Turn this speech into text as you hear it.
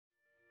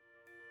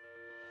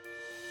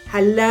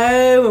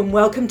Hello and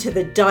welcome to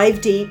the Dive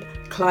Deep,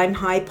 Climb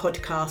High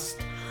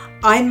podcast.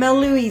 I'm Mel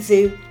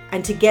Louisu,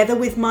 and together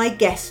with my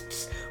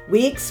guests,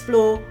 we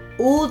explore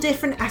all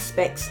different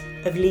aspects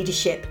of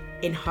leadership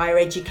in higher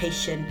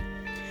education.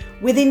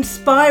 With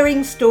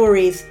inspiring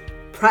stories,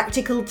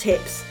 practical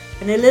tips,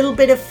 and a little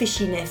bit of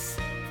fishiness,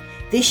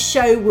 this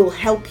show will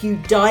help you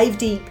dive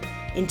deep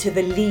into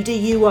the leader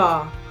you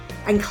are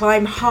and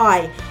climb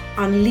high,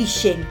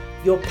 unleashing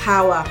your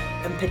power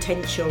and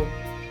potential.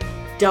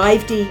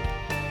 Dive deep,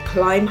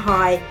 climb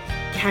high,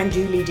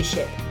 can-do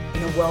leadership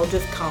in a world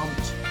of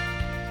can't.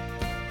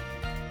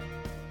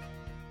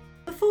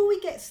 Before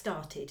we get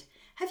started,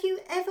 have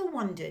you ever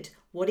wondered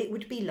what it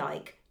would be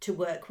like to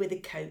work with a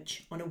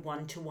coach on a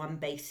one-to-one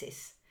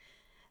basis?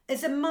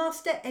 As a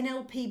master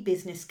NLP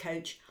business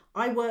coach,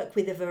 I work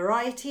with a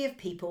variety of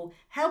people,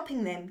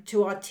 helping them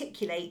to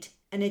articulate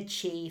and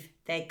achieve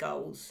their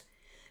goals.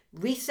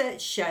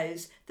 Research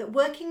shows that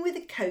working with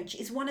a coach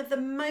is one of the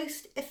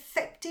most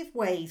effective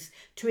ways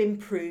to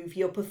improve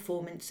your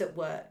performance at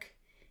work.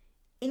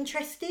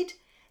 Interested?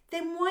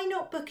 Then why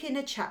not book in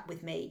a chat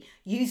with me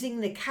using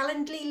the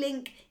Calendly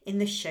link in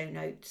the show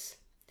notes?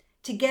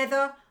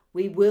 Together,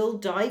 we will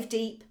dive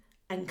deep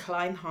and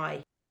climb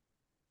high.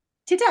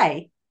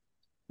 Today,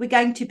 we're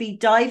going to be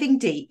diving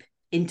deep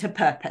into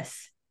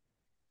purpose.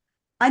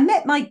 I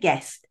met my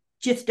guest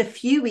just a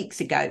few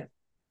weeks ago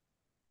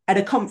at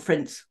a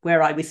conference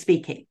where I was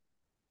speaking.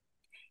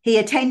 He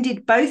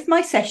attended both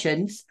my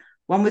sessions.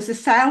 One was a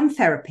sound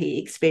therapy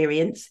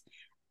experience,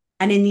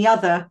 and in the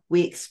other,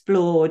 we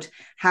explored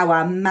how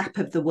our map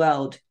of the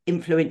world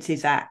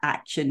influences our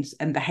actions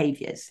and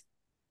behaviours.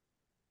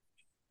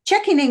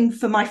 Checking in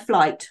for my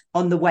flight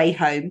on the way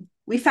home,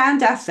 we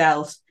found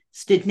ourselves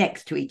stood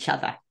next to each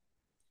other.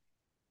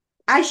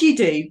 As you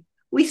do,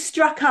 we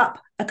struck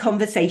up a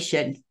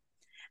conversation,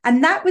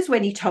 and that was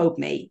when he told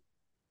me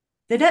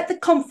that at the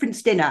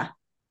conference dinner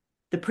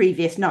the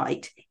previous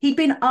night, he'd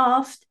been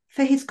asked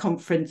for his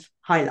conference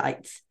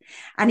highlights.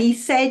 And he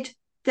said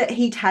that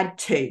he'd had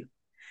two,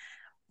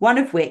 one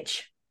of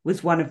which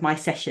was one of my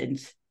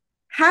sessions.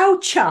 How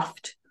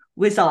chuffed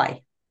was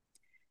I?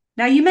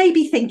 Now, you may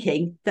be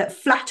thinking that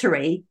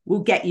flattery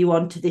will get you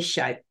onto this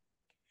show.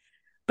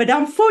 But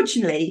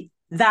unfortunately,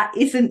 that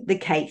isn't the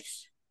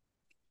case.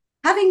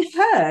 Having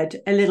heard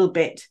a little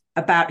bit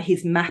about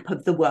his map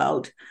of the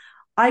world,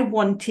 I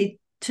wanted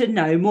to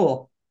know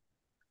more.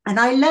 And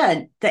I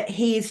learned that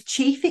he is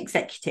Chief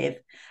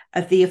Executive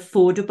of the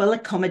Affordable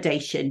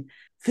Accommodation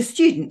for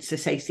Students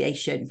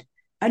Association,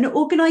 an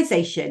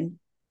organisation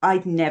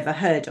I'd never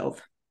heard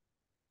of.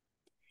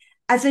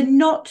 As a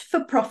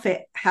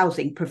not-for-profit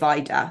housing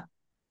provider,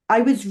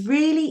 I was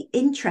really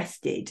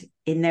interested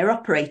in their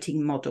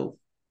operating model.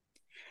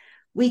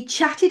 We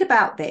chatted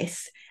about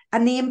this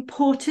and the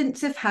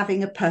importance of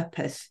having a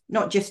purpose,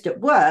 not just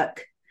at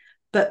work,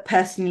 but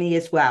personally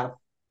as well.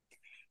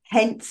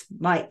 Hence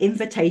my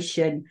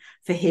invitation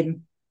for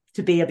him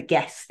to be a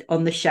guest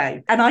on the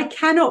show. And I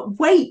cannot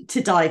wait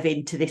to dive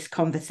into this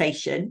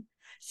conversation.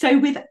 So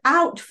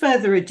without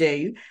further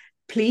ado,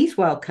 please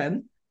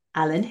welcome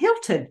Allan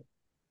Hilton.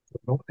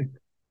 Good morning.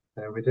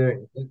 How are we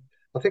doing?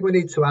 I think we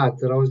need to add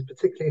that I was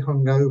particularly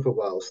hungover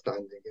while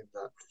standing in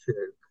that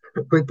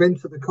queue. We'd been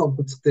to the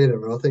conference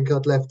dinner, and I think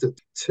I'd left at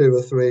 2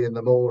 or 3 in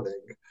the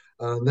morning.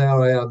 And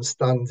there I am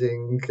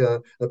standing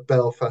at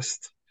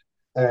Belfast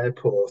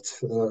Airport,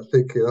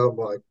 thinking, oh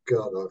my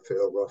God, I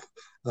feel rough,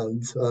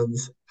 and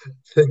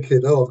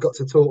thinking, oh, I've got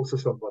to talk to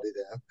somebody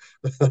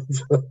there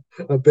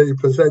and be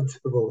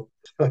presentable.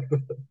 Don't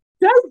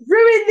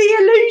ruin the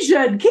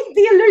illusion. Keep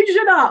the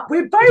illusion up.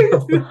 We're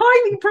both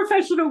highly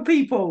professional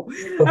people,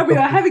 and we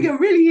are having a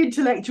really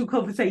intellectual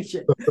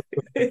conversation.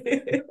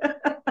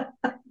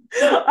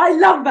 I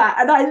love that,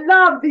 and I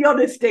love the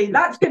honesty.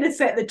 That's going to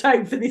set the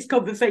tone for this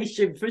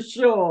conversation for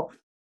sure.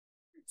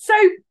 So,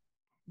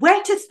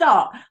 where to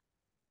start?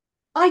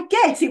 I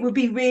guess it would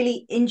be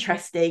really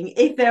interesting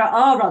if there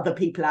are other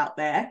people out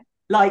there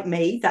like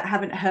me that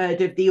haven't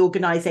heard of the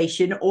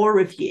organisation or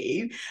of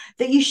you,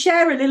 that you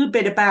share a little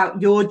bit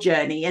about your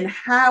journey and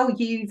how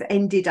you've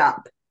ended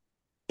up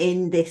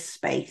in this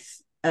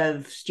space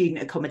of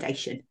student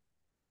accommodation.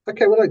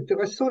 Okay, well,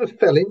 I sort of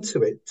fell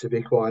into it, to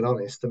be quite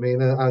honest. I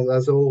mean,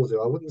 as all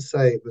do, I wouldn't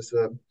say it was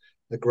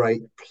a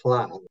great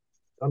plan.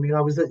 I mean,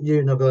 I was at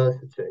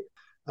university,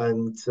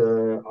 and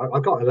I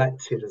got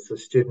elected as the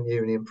student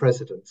union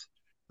president.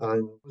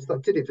 And I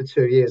did it for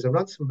 2 years and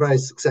ran some very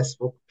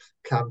successful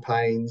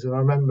campaigns. And I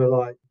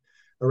remember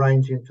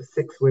arranging for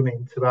 6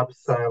 women to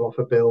abseil off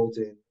a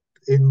building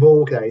in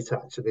Moorgate,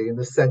 actually, in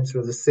the centre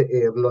of the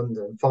city of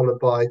London, followed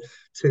by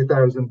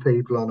 2,000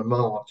 people on a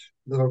march.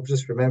 I'm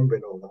just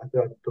remembering all that.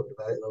 I haven't thought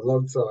about it in a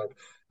long time.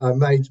 I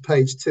made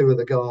page 2 of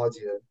The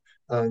Guardian,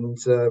 and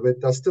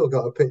I still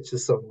got a picture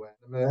somewhere.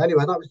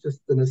 Anyway, that was just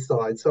an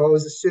aside. So I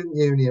was a student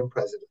union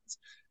president.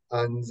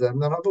 And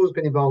I've always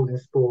been involved in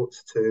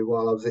sports too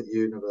while I was at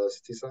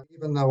university. So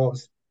even though I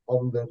was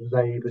on the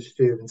Labour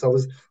students, I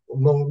was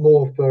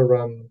more for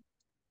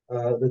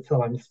at the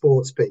time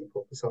sports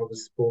people, because I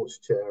was sports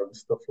chair and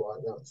stuff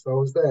like that. So I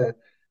was there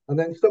And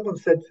then someone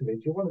said to me,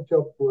 "Do you want a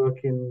job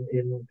working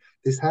in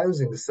this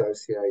housing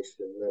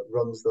association that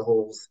runs the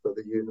halls for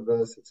the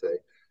university?"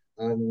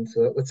 And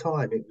at the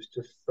time, it was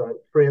just like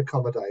free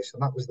accommodation.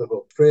 That was the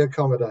hook, free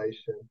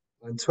accommodation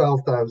and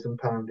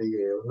 £12,000 a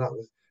year. And that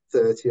was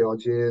 30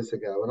 odd years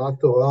ago. And I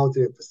thought, I'll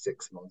do it for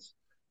 6 months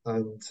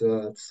and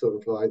sort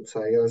of like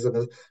say as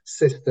an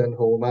assistant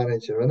hall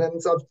manager. And then,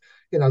 so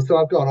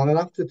I've gone on. And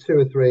after 2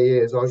 or 3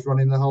 years, I was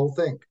running the whole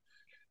thing.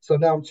 So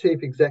now I'm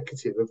chief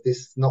executive of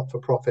this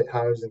not-for-profit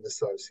housing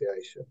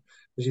association,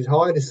 which is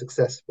highly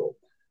successful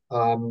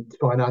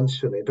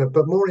financially.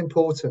 But more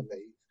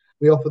importantly,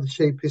 we offer the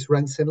cheapest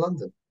rents in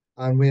London,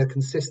 and we are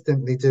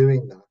consistently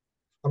doing that.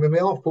 I mean, we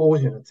are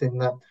fortunate in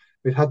that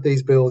we've had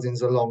these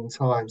buildings a long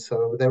time,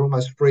 so they're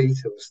almost free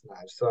to us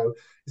now. So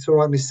it's all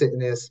right me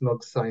sitting here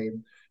smug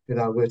saying,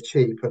 we're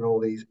cheap and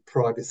all these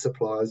private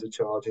suppliers are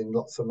charging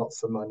lots and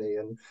lots of money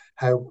and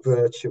how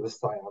virtuous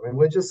they are. I mean,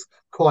 we're just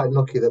quite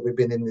lucky that we've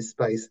been in this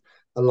space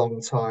a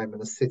long time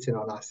and are sitting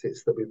on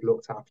assets that we've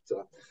looked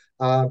after.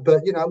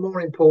 But,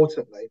 more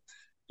importantly,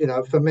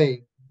 for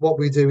me, what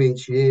we do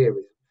each year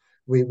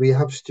is we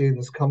have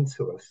students come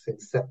to us in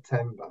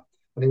September.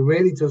 And it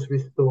really does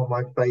restore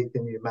my faith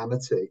in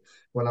humanity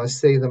when I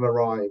see them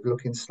arrive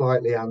looking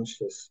slightly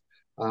anxious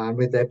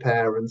with their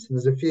parents. And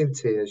there's a few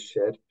tears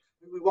shed.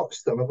 We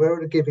watch them and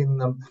we're giving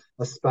them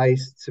a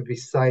space to be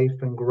safe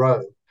and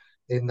grow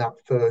in that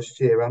first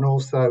year and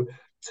also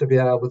to be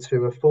able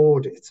to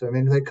afford it. I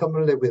mean, they come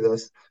and live with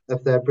us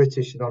if they're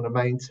British and on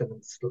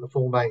a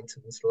full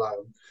maintenance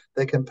loan.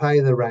 They can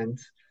pay the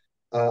rent,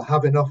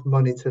 have enough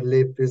money to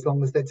live as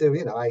long as they do,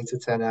 8 or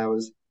 10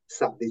 hours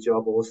Saturday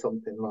job or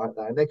something like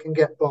that. And they can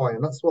get by.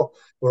 And that's what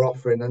we're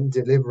offering and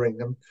delivering.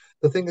 And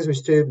the thing is with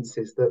students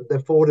is that the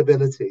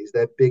affordability is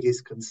their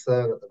biggest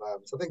concern at the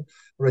moment. I think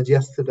I read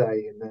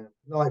yesterday in the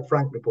Knight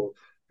Frank report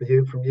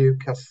from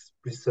UCAS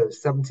research,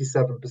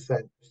 77%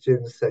 of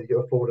students said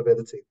your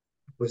affordability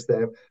was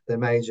their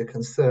major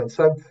concern.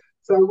 So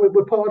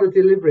we're part of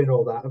delivering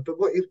all that. But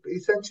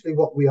essentially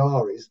what we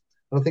are is,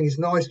 and I think it's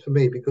nice for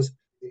me because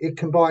it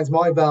combines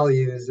my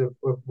values of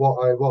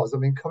what I was. I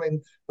mean,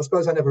 I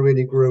suppose I never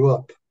really grew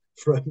up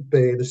from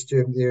being a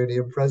student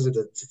union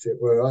president, as it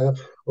were. I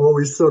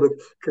always sort of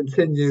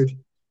continued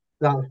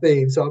that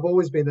theme. So I've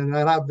always been an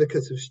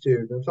advocate of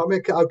students. I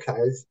mean, okay,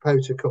 it's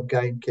poacher come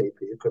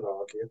gamekeeper, you could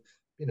argue,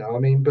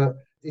 but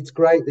it's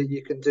great that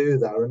you can do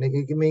that. And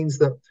it means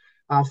that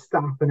our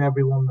staff and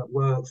everyone that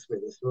works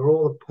with us, we're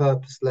all a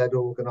purpose-led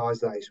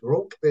organisation. We're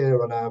all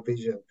clear on our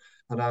vision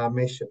and our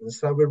mission. And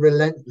so we're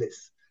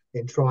relentless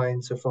in trying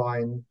to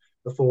find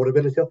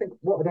affordability. I think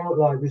what I'd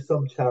outline with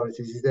some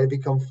charities is they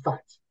become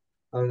fat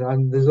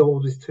and there's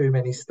always too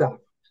many staff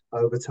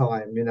over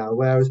time,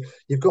 whereas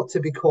you've got to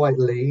be quite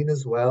lean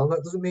as well.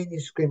 That doesn't mean you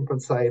scrimp and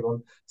save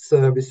on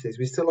services.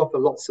 We still offer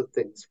lots of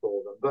things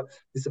for them, but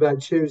it's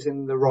about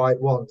choosing the right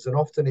ones. And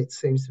often it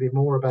seems to be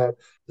more about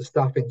the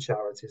staff in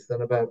charities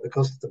than about the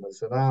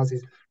customers. And ours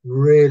is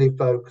really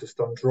focused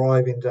on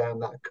driving down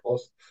that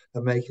cost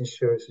and making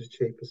sure it's as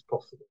cheap as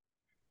possible.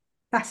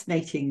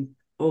 Fascinating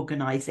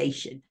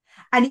organisation.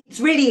 And it's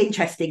really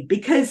interesting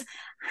because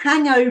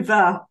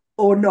hangover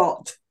or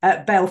not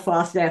at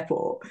Belfast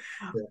Airport,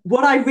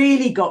 what I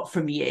really got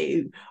from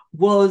you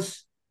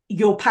was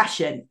your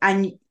passion.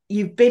 And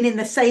you've been in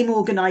the same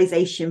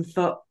organisation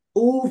for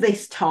all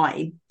this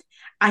time,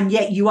 and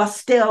yet you are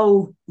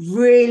still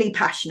really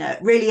passionate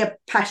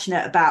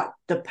about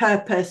the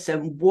purpose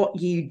and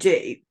what you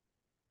do.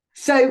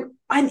 So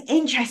I'm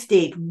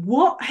interested,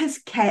 what has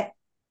kept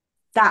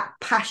that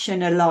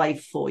passion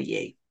alive for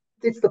you?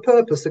 It's the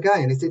purpose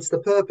again. It's the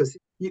purpose.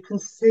 You can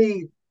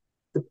see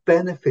the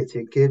benefit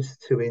it gives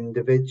to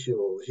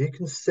individuals. You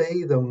can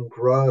see them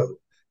grow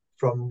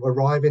from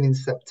arriving in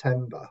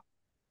September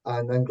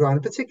and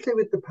growing,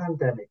 particularly with the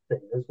pandemic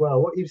thing as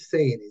well. What you've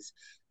seen is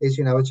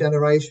a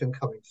generation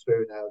coming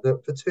through now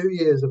that for 2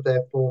 years of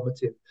their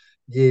formative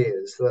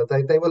years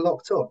they were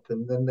locked up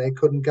and then they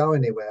couldn't go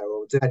anywhere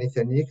or do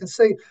anything. You can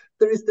see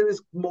there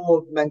is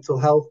more mental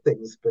health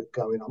things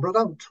going on, but I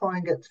don't try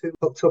and get too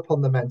hooked up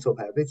on the mental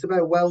health. It's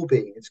about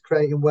well-being. It's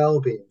creating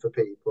well-being for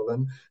people,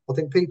 and I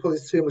think people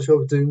it's too much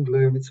of doom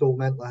gloom. It's all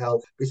mental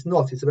health. It's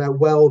not. It's about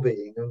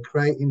well-being and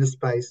creating a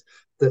space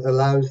that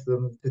allows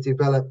them to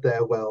develop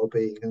their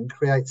well-being and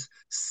creates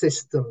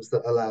systems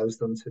that allows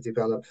them to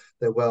develop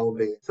their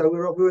well-being. So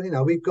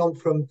we've gone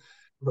from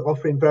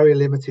offering very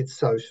limited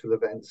social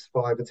events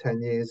 5 or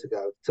 10 years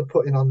ago to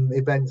putting on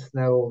events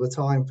now all the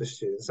time for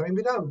students. I mean,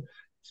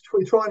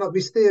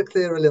 we steer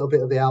clear a little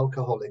bit of the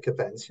alcoholic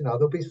events.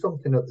 There'll be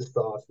something at the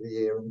start of the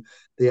year and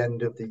the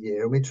end of the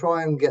year, and we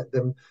try and get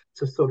them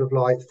to sort of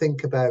like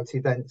think about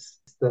events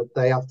that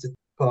they have to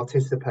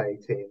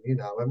participate in,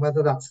 and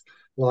whether that's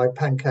like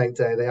Pancake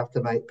Day, they have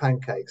to make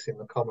pancakes in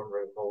the common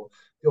room, or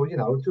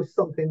just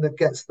something that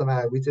gets them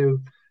out. We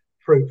do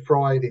Fruit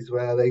Fridays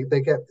where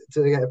they get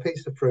a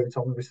piece of fruit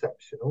on the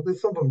reception, or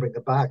some of them bring a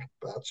bag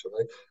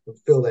actually and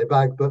fill their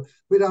bag, but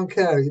we don't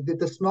care.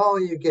 The smile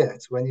you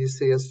get when you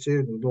see a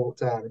student walk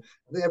down,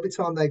 every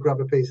time they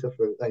grab a piece of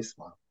fruit, they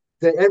smile.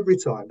 every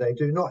time they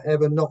do not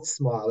ever not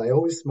smile. They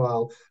always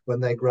smile when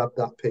they grab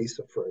that piece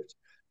of fruit.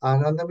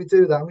 And then we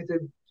do that, and we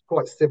do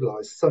quite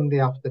civilized Sunday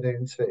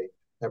afternoon tea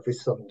every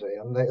Sunday.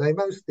 And they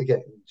mostly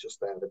get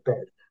just out of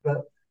bed.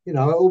 But,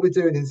 all we're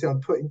doing is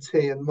I'm putting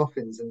tea and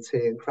muffins and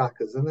tea and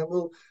crackers, and then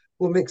we'll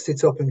mix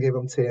it up and give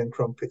them tea and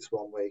crumpets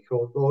one week.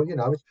 Or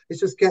it's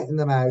just getting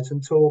them out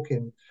and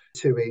talking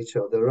to each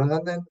other.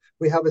 And then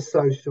we have a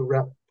social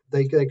rep.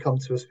 They come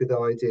to us with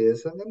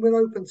ideas, and then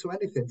we're open to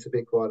anything, to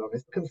be quite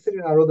honest.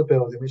 Considering our other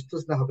building, which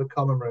doesn't have a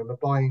common room, are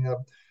buying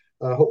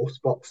a horse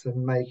box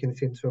and making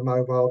it into a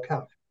mobile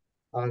cafe,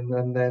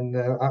 and then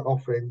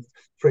offering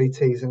free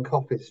teas and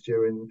coffees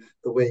during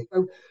the week.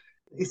 So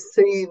it's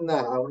seeing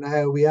now and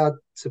how we add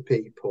to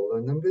people,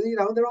 and then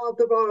there are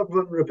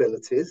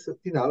vulnerabilities,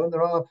 and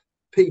there are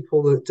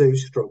people that do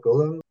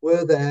struggle, and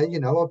we're there.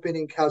 I've been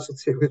in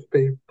casualty with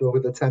people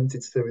with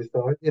attempted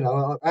suicide.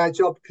 Our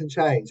job can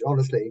change.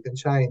 Honestly, it can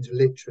change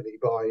literally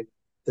by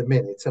the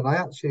minute. And I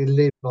actually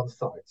live on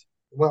site.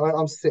 Well,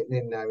 I'm sitting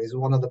in now is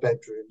one of the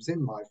bedrooms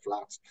in my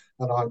flat,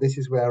 and this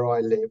is where I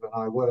live and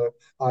I work.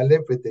 I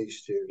live with these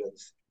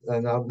students,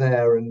 and I'm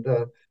there. And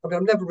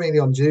I'm never really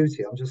on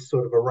duty. I'm just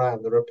sort of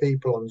around. There are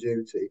people on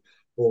duty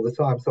all the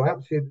time, so I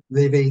actually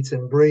live, eat,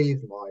 and breathe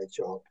my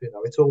job.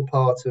 It's all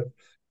part of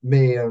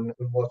me and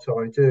what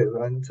I do,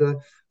 and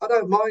I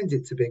don't mind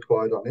it, to be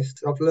quite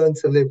honest. I've learned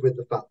to live with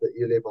the fact that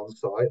you live on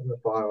site and the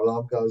fire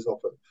alarm goes off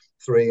at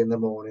 3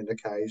 a.m.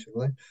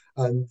 occasionally,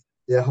 and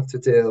you have to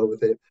deal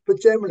with it. But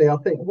generally, I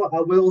think what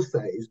I will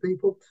say is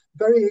people,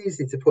 very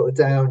easy to put a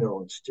downer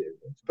on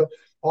students, but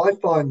I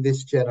find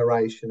this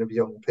generation of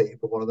young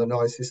people one of the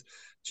nicest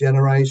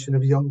generation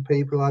of young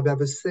people I've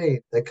ever seen.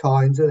 They're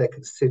kinder, they're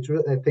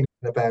considerate, they're thinking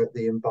about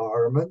the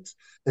environment,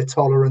 they're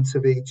tolerant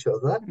of each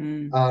other,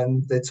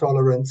 and they're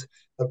tolerant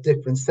of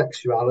different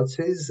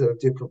sexualities, of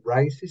different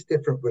races,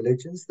 different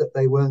religions that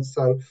they weren't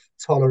so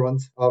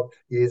tolerant of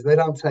years. They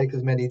don't take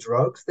as many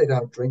drugs, they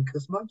don't drink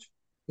as much.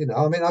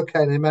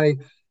 Okay, they may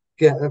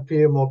get a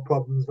few more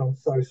problems on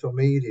social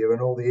media and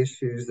all the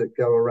issues that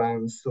go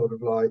around, sort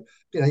of like,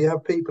 you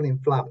have people in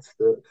flats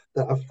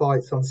that have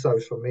fights on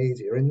social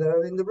media in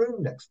the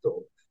room next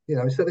door.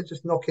 Instead of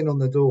just knocking on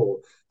the door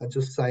and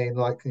just saying,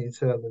 like, can you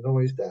turn the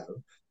noise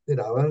down?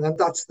 And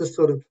that's the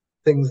sort of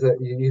things that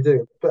you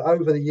do. But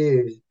over the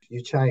years,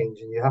 you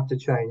change, and you have to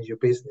change your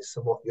business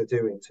and what you're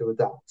doing to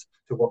adapt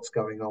to what's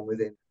going on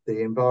within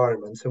the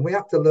environment. And we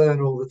have to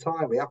learn all the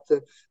time. We have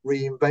to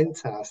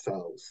reinvent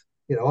ourselves.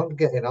 I'm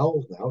getting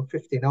old now. I'm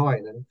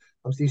 59, and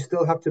you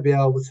still have to be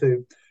able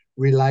to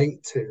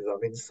relate to them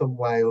in some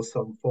way or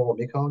some form.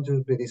 You can't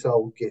just be this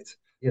old git,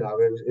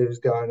 who's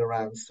going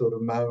around sort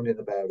of moaning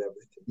about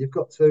everything. You've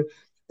got to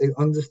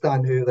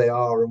understand who they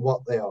are and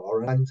what they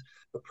are, and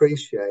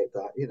appreciate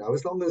that.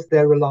 As long as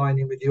they're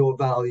aligning with your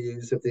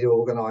values of the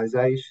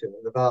organisation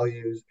and the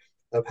values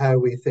of how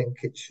we think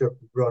it should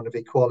run, of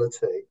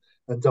equality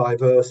and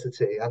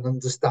diversity and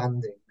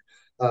understanding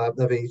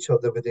of each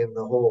other within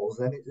the halls,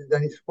 then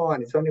it's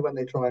fine. It's only when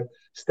they try and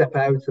step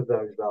out of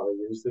those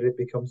values that it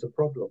becomes a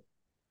problem.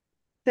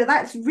 So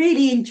that's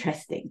really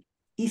interesting.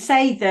 You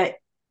say that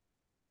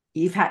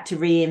you've had to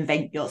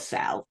reinvent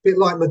yourself. A bit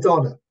like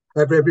Madonna.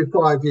 Every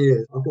 5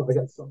 years, I've got to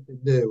get something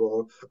new,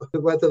 or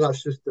whether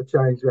that's just a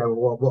change around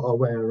what I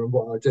wear and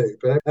what I do.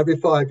 But every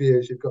 5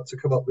 years, you've got to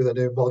come up with a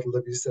new model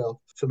of yourself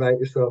to make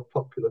yourself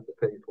popular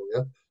for people,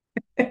 yeah?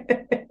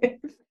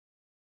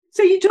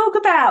 So you talk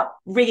about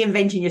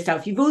reinventing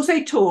yourself. You've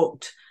also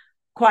talked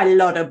quite a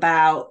lot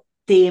about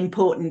the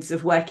importance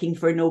of working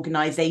for an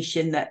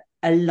organisation that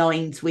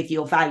aligns with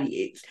your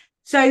values.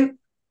 So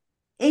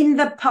in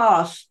the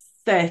past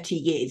 30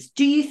 years,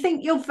 do you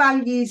think your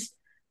values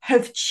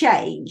have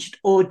changed,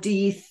 or do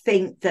you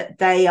think that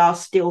they are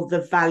still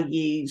the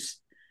values,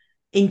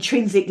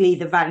 intrinsically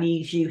the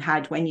values you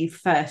had when you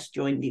first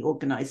joined the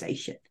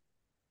organisation?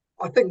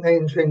 I think they're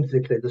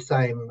intrinsically the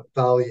same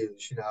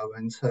values,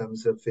 in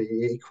terms of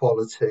the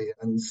equality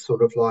and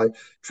sort of like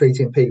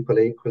treating people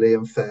equally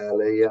and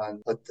fairly,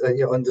 and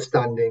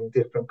understanding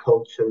different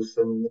cultures,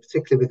 and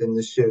particularly within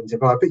the student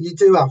environment. But you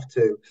do have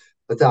to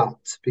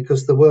adapt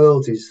because the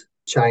world is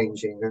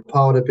changing, and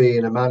part of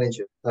being a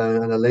manager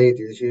and a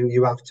leader is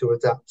you have to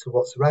adapt to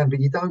what's around, but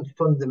you don't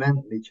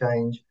fundamentally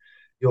change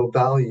your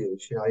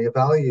values. Your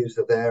values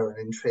are there and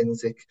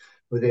intrinsic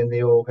within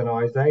the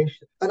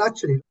organisation. And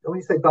actually, when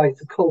you say value,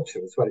 it's a culture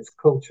as well. It's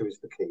culture is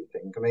the key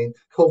thing. I mean,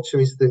 culture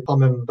is the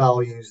common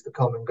values, the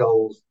common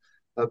goals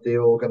of the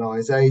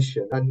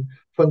organisation, and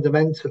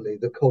fundamentally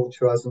the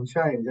culture hasn't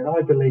changed. And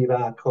I believe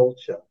our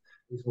culture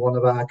is one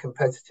of our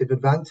competitive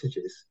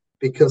advantages,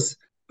 because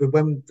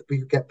when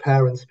we get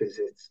parents'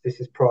 visits, this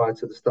is prior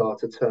to the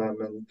start of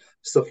term and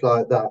stuff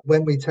like that.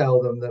 When we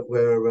tell them that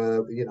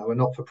we're, a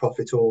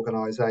not-for-profit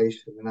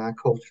organisation and our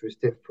culture is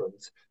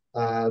different,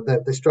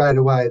 they straight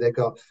away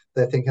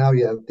they're thinking, oh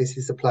yeah, this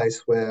is a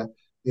place where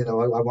I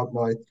want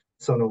my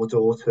son or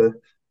daughter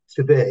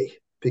to be.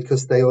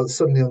 because they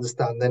suddenly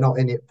understand they're not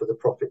in it for the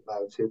profit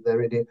motive.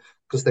 They're in it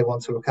because they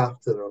want to look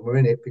after them. We're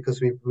in it because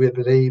we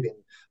believe in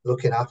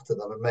looking after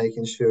them and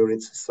making sure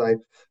it's a safe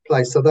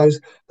place. So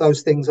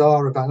those things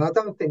are about, and I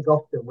don't think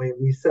often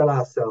we sell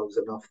ourselves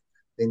enough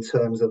in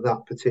terms of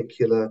that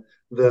particular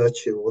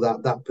virtue or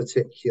that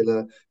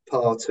particular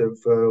part of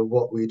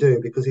what we do,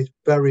 because it's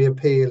very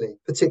appealing,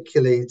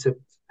 particularly to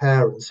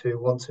parents who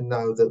want to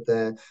know that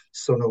their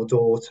son or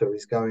daughter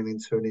is going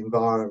into an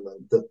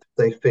environment that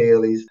they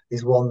feel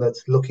is one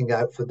that's looking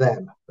out for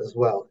them as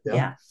well.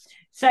 Yeah.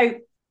 So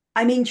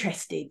I'm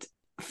interested,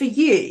 for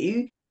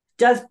you,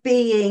 does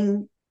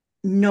being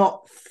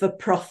not for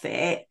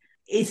profit,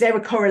 is there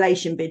a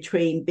correlation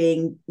between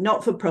being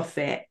not for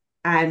profit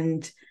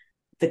and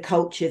the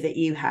culture that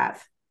you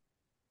have?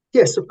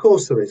 Yes, of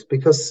course there is,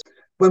 because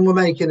when we're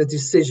making a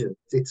decision,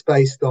 it's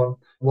based on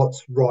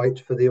what's right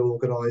for the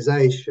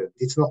organisation.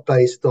 It's not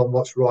based on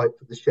what's right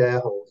for the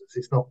shareholders.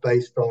 It's not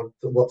based on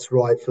what's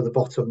right for the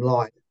bottom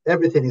line.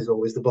 Everything is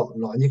always the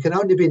bottom line. You can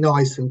only be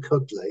nice and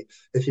cuddly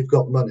if you've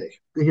got money.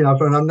 And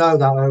I know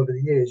that over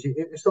the years,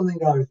 if something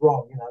goes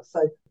wrong,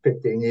 say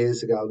 15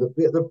 years ago,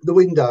 the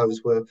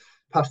windows were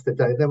past the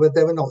day. They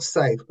were not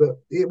safe, but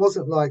it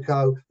wasn't like,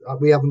 oh,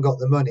 we haven't got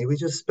the money. We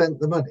just spent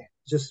the money.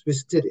 We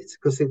just did it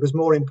because it was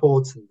more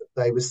important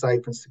that they were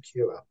safe and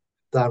secure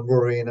than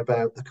worrying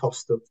about the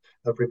cost of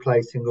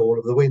replacing all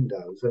of the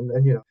windows.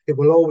 And it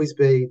will always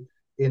be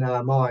in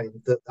our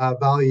mind that our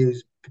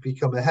values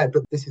become ahead.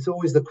 But this is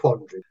always the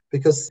quandary,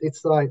 because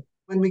it's like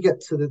when we get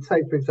to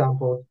say, for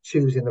example,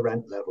 choosing the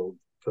rent level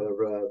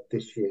for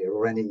this year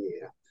or any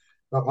year,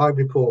 I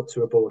report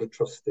to a board of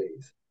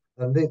trustees.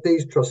 And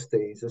these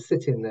trustees are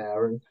sitting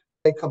there and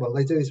they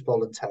do this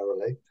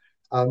voluntarily.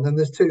 And then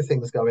there's two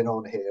things going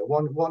on here.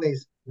 One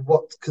is,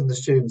 what can the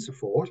students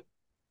afford?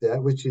 Yeah,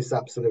 which is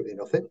absolutely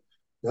nothing.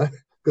 Yeah,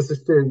 because the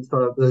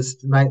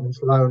the maintenance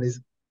loan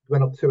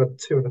went up to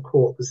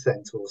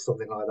 2.25% or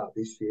something like that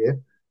this year.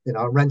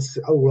 Rents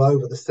all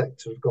over the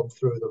sector have gone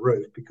through the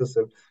roof because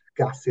of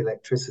gas,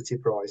 electricity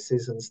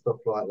prices and stuff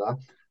like that.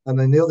 And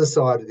then the other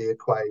side of the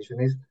equation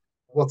is,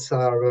 what's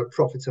our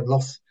profit and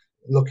loss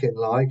looking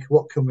like?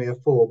 What can we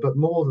afford? But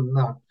more than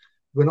that,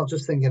 we're not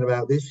just thinking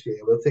about this year,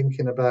 we're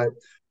thinking about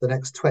the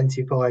next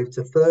 25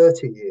 to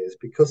 30 years,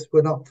 because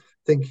we're not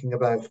thinking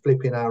about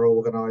flipping our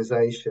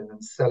organisation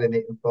and selling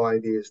it in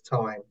 5 years'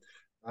 time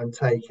and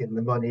taking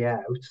the money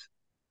out.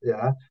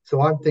 Yeah.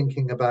 So I'm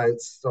thinking about,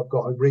 I've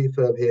got a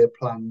refurb here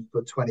planned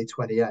for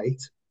 2028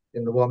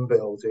 in the one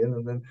building,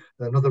 and then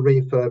another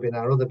refurb in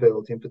our other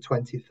building for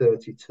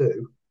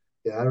 2032.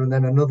 Yeah. And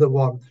then another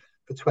one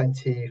for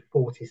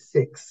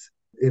 2046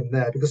 in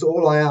there, because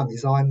all I am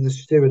is I'm the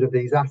steward of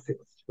these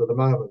assets. For the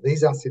moment,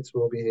 these assets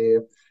will be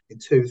here in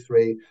 2,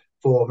 3,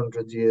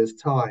 400 years'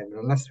 time,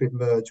 unless we've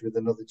merged with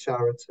another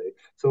charity.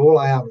 So all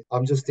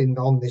I'm just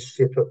on this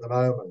ship at the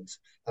moment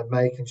and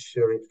making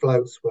sure it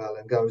floats well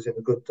and goes in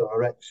a good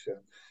direction.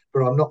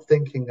 But I'm not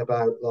thinking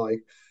about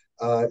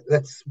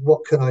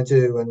what can I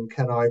do and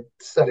can I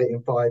sell it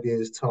in 5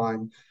 years'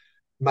 time,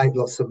 make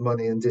lots of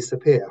money and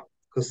disappear?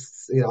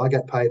 Because I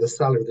get paid a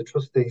salary, the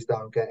trustees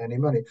don't get any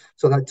money,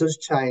 so that does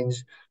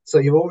change. So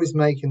you're always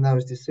making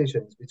those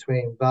decisions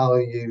between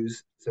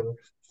values and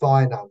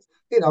finance.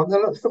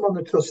 Some of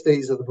the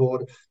trustees of the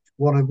board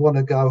want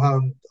to go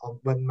home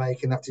when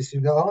making that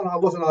decision. Go, oh, no,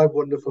 wasn't I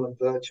wonderful and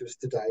virtuous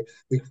today?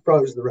 We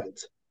froze the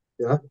rent,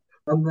 yeah,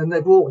 and then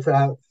they've walked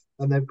out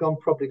and they've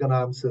probably gone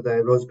home to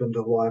their husband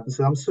or wife and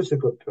said, I'm such a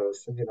good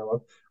person,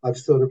 I've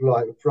sort of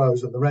like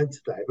frozen the rent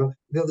today. But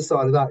the other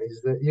side of that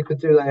is that you could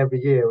do that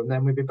every year and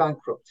then we'd be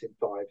bankrupt in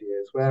 5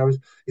 years. Whereas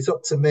it's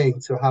up to me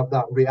to have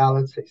that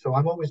reality. So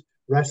I'm always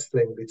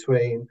wrestling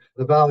between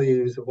the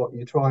values of what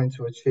you're trying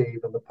to achieve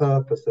and the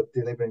purpose of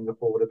delivering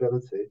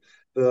affordability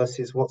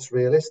versus what's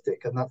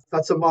realistic. And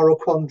that's a moral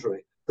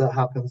quandary that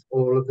happens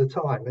all of the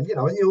time. And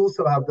you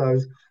also have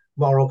those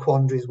moral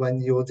quandaries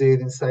when you're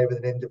dealing, say, with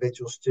an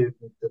individual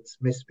student that's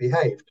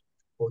misbehaved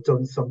or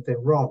done something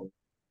wrong.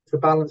 It's the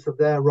balance of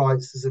their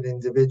rights as an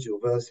individual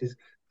versus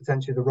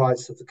potentially the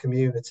rights of the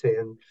community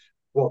and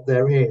what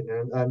they're in.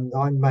 And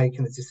I'm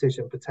making a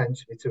decision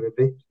potentially to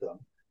evict them.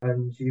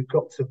 And you've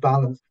got to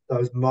balance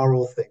those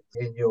moral things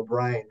in your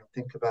brain and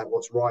think about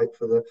what's right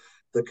for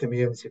the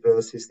community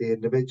versus the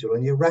individual.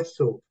 And you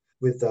wrestle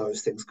with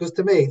those things, because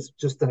to me, it's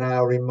just an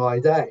hour in my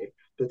day,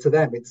 but to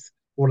them, it's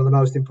one of the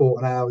most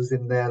important hours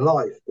in their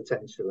life,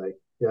 potentially.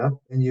 Yeah.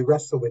 And you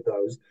wrestle with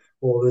those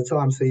all the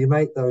time. So you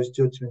make those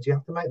judgments. You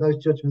have to make those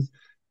judgments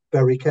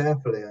very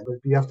carefully. And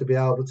you have to be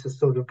able to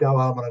sort of go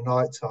home on a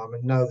night time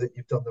and know that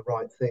you've done the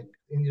right thing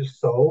in your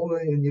soul.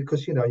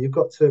 Because you've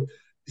got to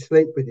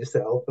sleep with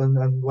yourself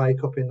and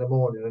wake up in the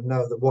morning and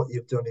know that what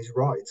you've done is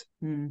right.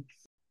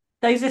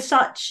 Those are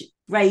such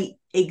great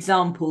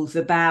examples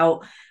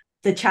about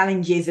the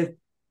challenges of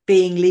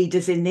being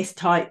leaders in this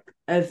type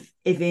of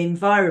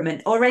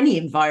environment, or any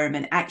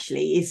environment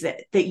actually, is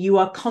that you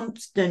are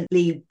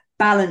constantly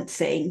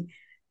balancing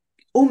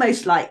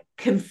almost like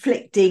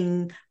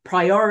conflicting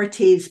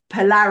priorities,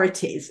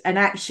 polarities, and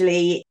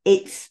actually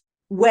it's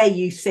where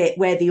you sit,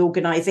 where the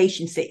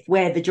organisation sits,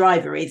 where the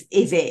driver is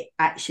it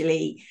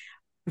actually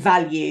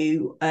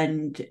value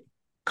and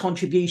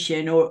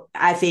contribution, or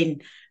as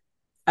in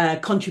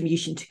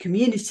contribution to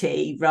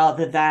community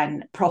rather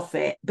than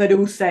profit, but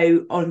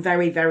also on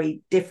very,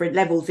 very different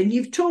levels. And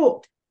you've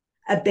talked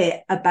a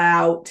bit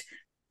about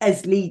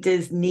as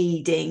leaders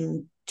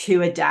needing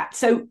to adapt.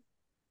 So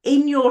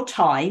in your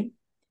time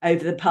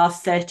over the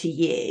past 30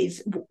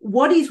 years,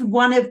 what is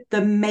one of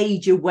the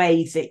major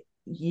ways that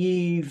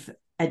you've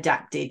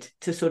adapted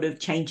to sort of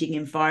changing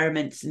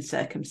environments and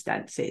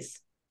circumstances?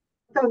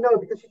 I don't know,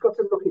 because you've got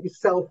to look at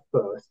yourself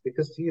first.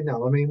 Because,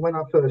 I mean, when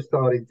I first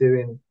started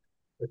doing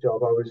the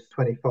job, I was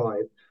 25.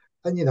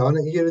 And,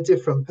 and you're a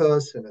different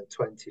person at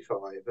 25.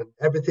 And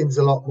everything's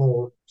a lot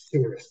more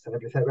serious. And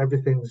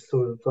everything's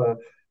sort of,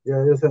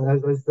 as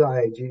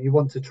that age, you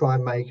want to try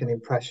and make an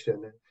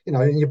impression. And,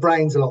 and your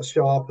brain's a lot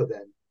sharper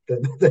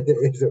than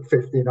it is at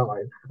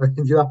 59.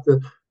 And you have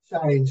to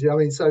change. I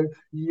mean, so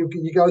you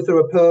go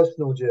through a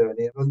personal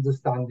journey of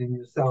understanding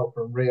yourself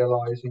and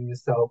realizing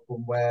yourself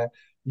and where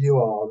you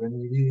are,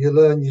 and you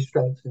learn your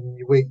strengths and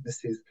your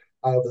weaknesses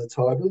over the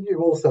time, and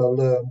you also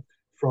learn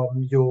from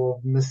your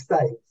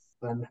mistakes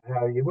and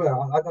how you were.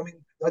 I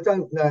mean, I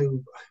don't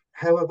know,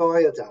 how have I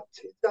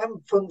adapted? I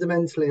haven't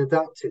fundamentally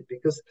adapted,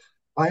 because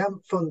I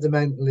am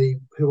fundamentally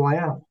who I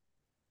am.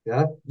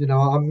 Yeah,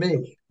 I'm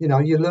me.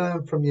 You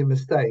learn from your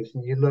mistakes,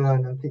 and you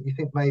learn and you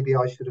think maybe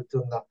I should have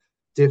done that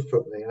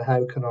differently, and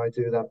how can I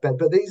do that better?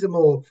 But these are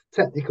more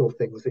technical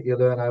things that you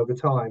learn over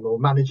time, or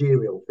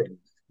managerial things.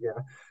 Yeah,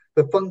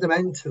 but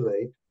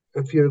fundamentally,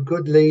 if you're a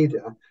good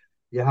leader,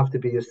 you have to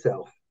be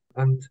yourself.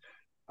 And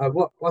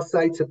what I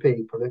say to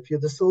people, if you're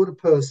the sort of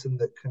person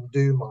that can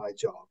do my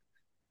job,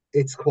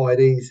 it's quite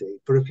easy.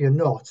 But if you're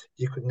not,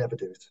 you could never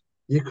do it.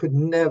 You could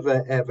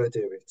never, ever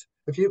do it.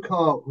 If you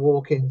can't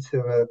walk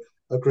into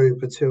a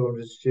group of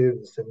 200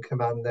 students and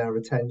command their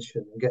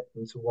attention and get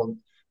them to want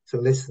to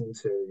listen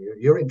to you,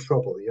 you're in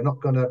trouble. You're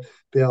not going to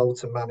be able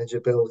to manage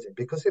a building,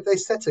 because if they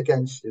set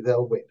against you,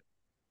 they'll win.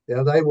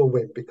 Yeah, they will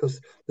win,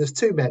 because there's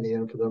too many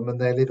of them, and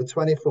they live a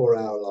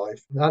 24-hour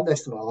life, and they're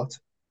smart.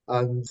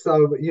 And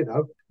so,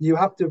 you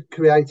have to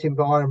create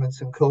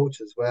environments and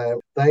cultures where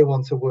they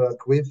want to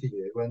work with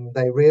you, and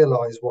they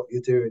realize what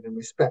you're doing and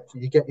respect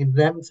you. You're getting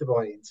them to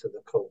buy into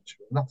the culture.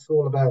 And that's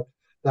all about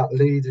that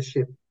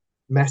leadership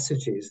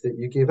messages that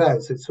you give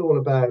out. So it's all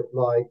about,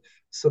 like,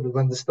 sort of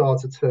when they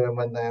start a term,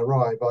 when they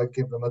arrive, I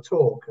give them a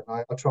talk,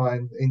 and I try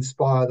and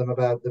inspire them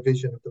about the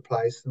vision of the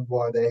place and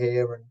why they're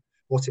here and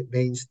what it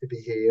means to be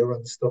here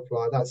and stuff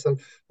like that. So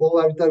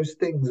all those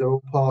things are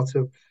all part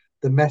of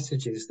the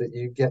messages that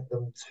you get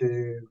them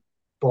to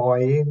buy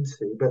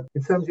into. But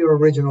in terms of your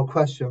original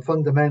question,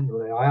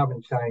 fundamentally, I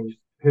haven't changed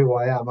who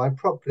I am. I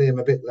probably am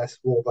a bit less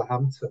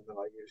Wolverhampton than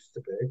I used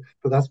to be,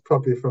 but that's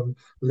probably from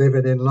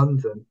living in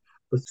London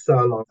for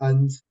so long.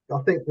 And I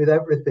think with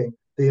everything,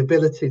 the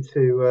ability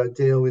to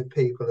deal with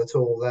people at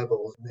all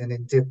levels and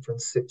in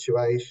different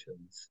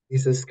situations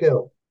is a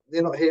skill.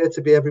 You're not here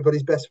to be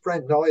everybody's best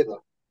friend either.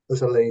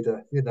 As a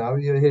leader,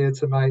 you're here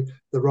to make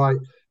the right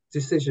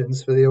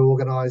decisions for the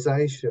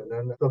organization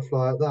and stuff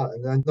like that,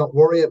 and then not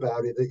worry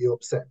about it that you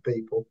upset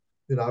people.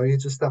 You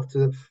just have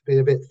to be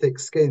a bit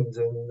thick-skinned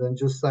and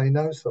just say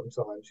no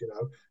sometimes.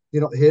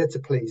 You're not here to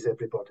please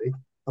everybody.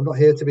 I'm not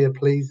here to be a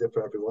pleaser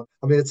for everyone.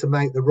 I'm here to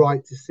make the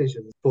right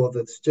decisions for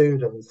the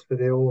students, for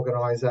the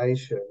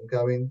organization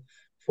going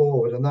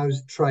forward. And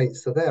those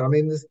traits are there. I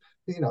mean,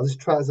 there's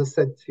traits, as I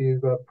said to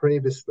you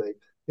previously.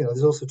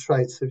 There's also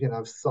traits of,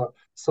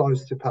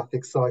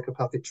 sociopathic,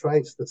 psychopathic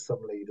traits that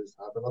some leaders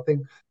have. And I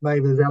think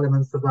maybe there's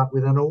elements of that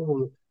within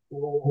all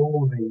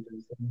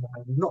leaders,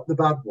 and not the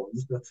bad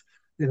ones, but,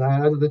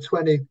 out of the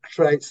 20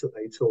 traits that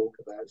they talk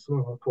about, some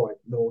of them are quite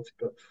naughty,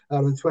 but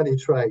out of the 20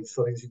 traits,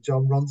 I think it's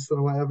John Ronson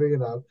or whatever,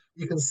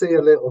 you can see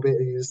a little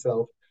bit of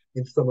yourself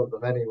in some of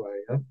them anyway.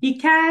 Yeah? You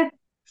can.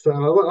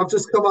 So I've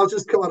just come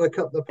on a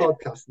couple of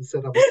podcasts and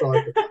said I'm a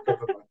psychopath,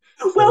 haven't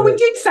I? Well, we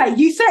did say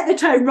you set the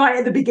tone right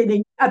at the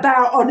beginning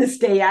about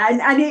honesty,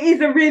 and it is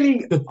a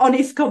really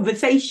honest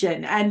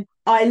conversation, and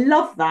I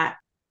love that.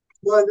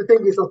 Well, the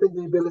thing is, I think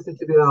the ability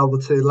to be able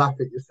to laugh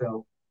at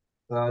yourself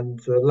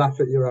and laugh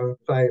at your own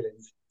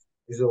failings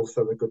is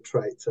also a good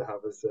trait to have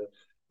as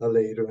a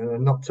leader,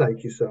 and not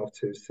take yourself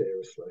too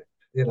seriously.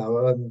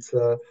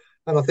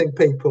 And I think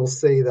people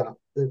see that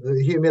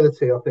the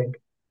humility. I think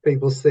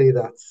people see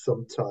that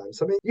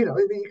sometimes. I mean,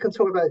 you can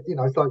talk about,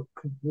 it's like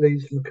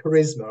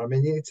charisma. I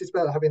mean, it's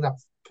about having that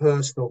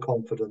personal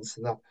confidence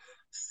and that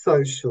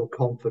social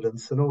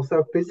confidence, and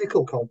also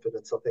physical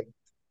confidence. I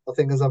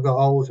think as I've got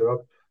older,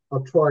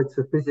 I've tried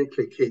to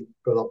physically keep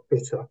a lot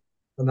fitter,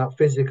 and that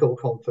physical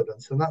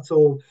confidence, and that's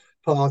all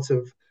part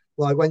of,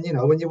 like, when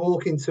you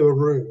walk into a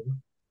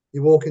room,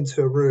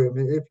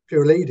 if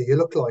you're a leader, you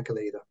look like a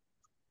leader.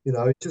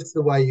 Just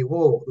the way you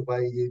walk, the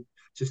way you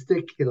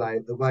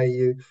gesticulate, the way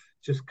you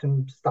just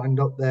can stand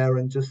up there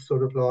and just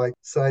sort of like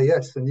say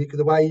yes, and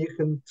the way you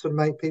can sort of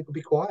make people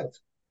be quiet,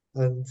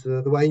 and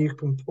the way you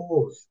can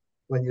pause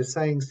when you're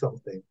saying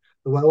something,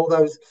 the way all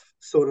those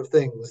sort of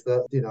things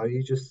that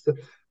you just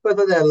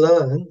whether they're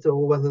learned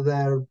or whether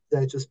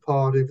they're just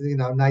part of,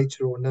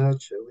 nature or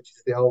nurture, which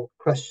is the old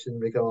question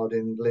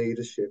regarding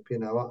leadership.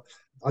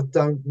 I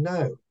don't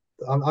know.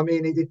 I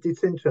mean,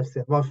 it's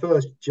interesting. My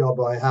first job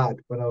I had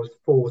when I was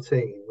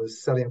 14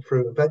 was selling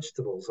fruit and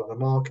vegetables on a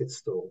market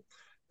stall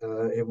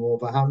in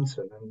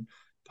Wolverhampton, and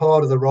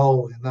part of the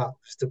role in that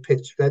was to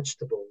pitch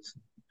vegetables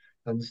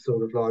and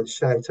sort of like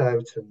shout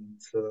out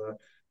and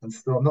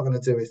stuff. I'm not going to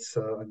do it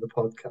in the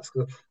podcast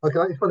because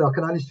it's funny. I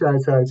can only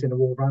shout out in a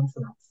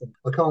Wolverhampton accent.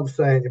 I can't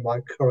say it in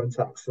my current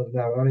accent.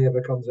 No, it only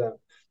ever comes out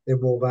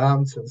in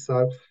Wolverhampton.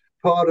 So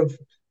part of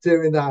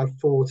doing that at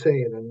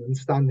 14 and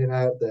standing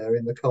out there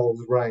in the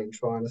cold rain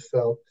trying to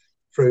sell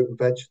fruit and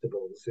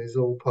vegetables is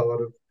all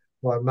part of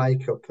my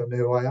makeup and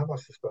who I am, I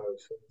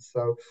suppose. And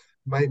so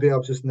maybe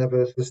I've just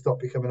never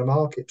stopped becoming a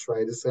market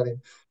trader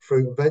selling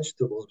fruit and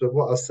vegetables. But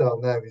what I sell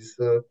now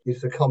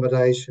is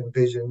accommodation,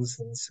 visions,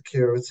 and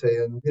security,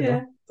 and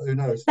Yeah. who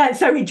knows? That's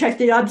so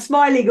interesting. I'm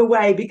smiling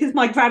away because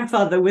my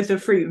grandfather was a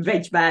fruit and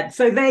veg man.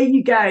 So there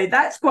you go.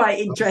 That's quite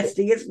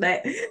interesting, isn't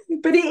it?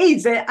 But it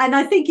is, and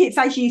I think it's,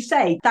 as you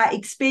say, that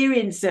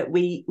experience that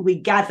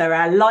we gather,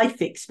 our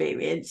life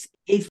experience,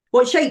 is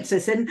what shapes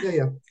us. And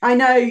yeah. I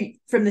know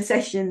from the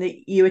session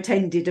that you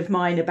attended of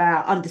mine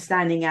about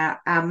understanding our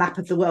map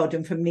of the world,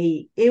 and for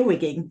me,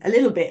 earwigging a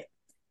little bit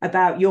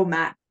about your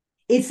map,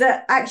 is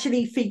that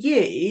actually for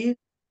you,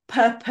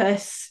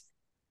 purpose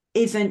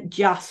isn't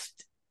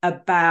just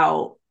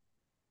about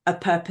a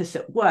purpose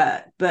at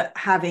work, but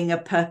having a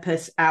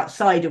purpose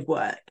outside of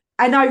work.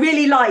 And I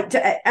really liked,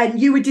 and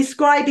you were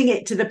describing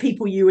it to the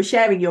people you were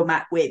sharing your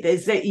map with,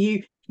 is that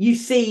you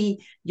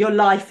see your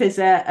life as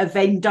a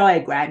Venn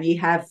diagram. You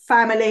have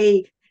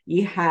family,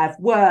 you have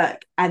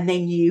work, and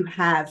then you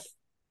have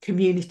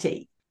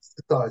community.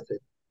 Society.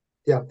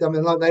 Yeah, I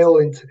mean, like they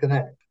all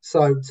interconnect.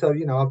 So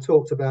I've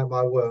talked about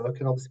my work,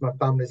 and obviously my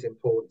family's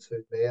important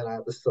to me, and I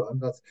have a son.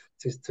 That's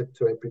just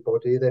to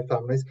everybody, their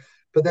families.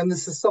 But then the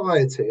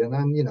society, and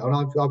then and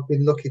I've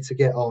been lucky to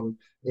get on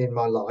in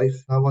my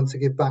life. I want to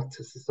give back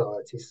to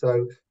society,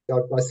 so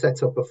I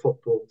set up a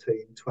football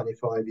team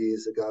 25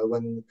 years ago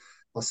when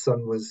my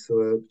son was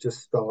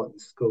just starting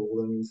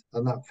school,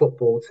 and that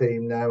football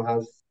team now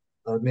has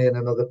me and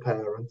another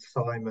parent,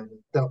 Simon.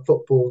 That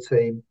football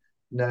team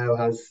now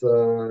has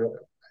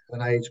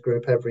an age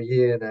group every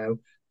year now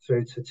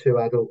through to two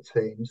adult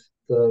teams.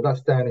 So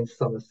that's down in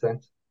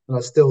Somerset. And I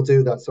still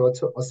do that. So I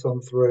took my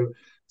son through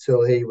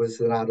till he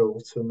was an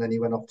adult and then he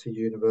went off to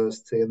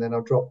university and then I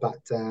dropped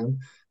back down.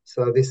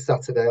 So this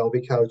Saturday I'll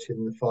be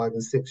coaching the 5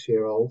 and 6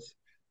 year olds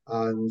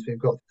and we've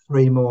got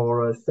three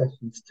more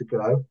sessions to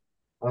go.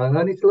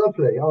 And it's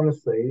lovely,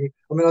 honestly.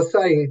 I mean, I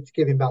say it's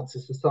giving back to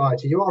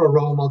society. You are a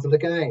role model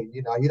again.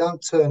 You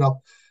don't turn up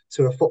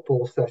to a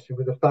football session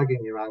with a fag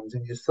in your hands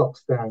and your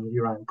socks down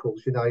your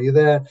ankles. You're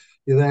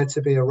there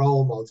to be a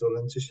role model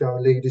and to show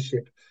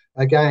leadership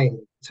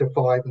again to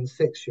 5 and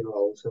 6 year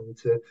olds and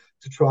to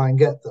try and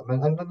get them.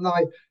 And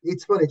like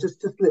it's funny,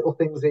 just little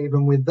things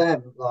even with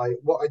them. Like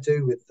what I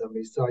do with them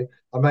is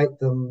I make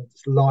them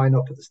line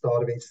up at the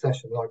start of each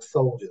session like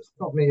soldiers. It's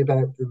not me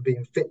about them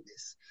being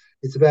fitness.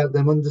 It's about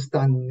them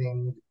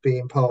understanding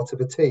being part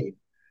of a team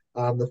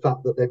and the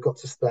fact that they've got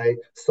to stay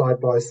side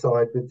by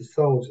side with the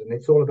soldiers. And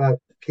it's all about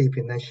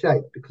keeping their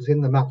shape because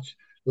in the match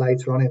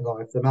later on in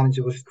life, the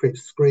manager will keep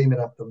screaming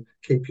at them,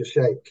 keep your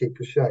shape, keep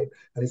your shape.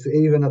 And it's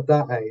even at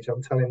that age,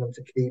 I'm telling them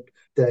to keep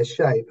their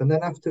shape. And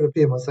then after a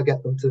few months, I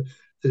get them to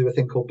do a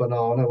thing called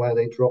banana where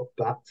they drop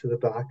back to the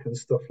back and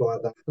stuff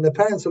like that. And the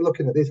parents are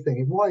looking at this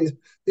thinking,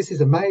 this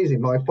is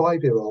amazing. My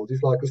 5 year old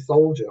is like a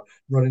soldier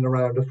running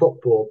around a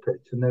football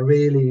pitch and they're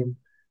really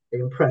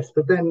impressed.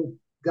 But then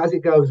as it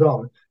goes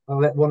on, I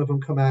let one of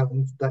them come out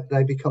and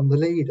they become the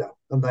leader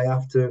and they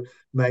have to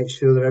make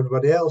sure that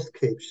everybody else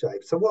keeps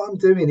shape. So what I'm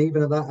doing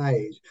even at that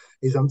age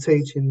is I'm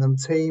teaching them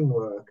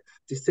teamwork,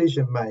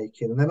 decision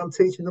making, and then I'm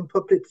teaching them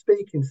public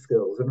speaking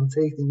skills and I'm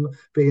teaching them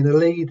being a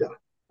leader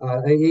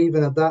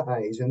even at that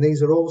age. And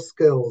these are all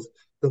skills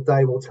that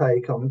they will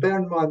take on. And bear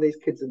in mind, these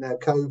kids are now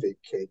COVID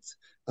kids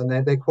and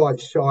they're quite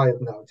shy, I've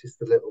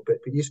noticed a little bit,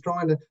 but you're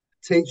trying to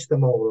teach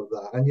them all of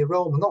that. And your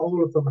role, not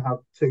all of them have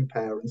two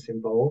parents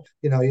involved.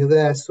 You're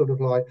there sort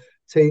of like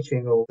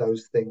teaching all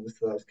those things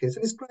to those kids.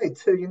 And it's great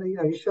too,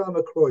 you show them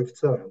a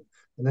Cruyff turn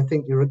and they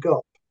think you're a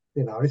god.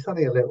 It's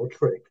only a little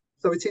trick.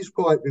 So it is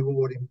quite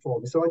rewarding for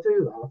me. So I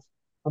do that.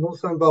 I'm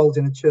also involved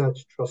in a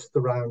church trust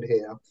around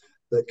here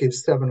that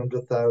gives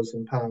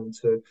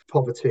 £700,000 to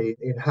poverty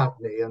in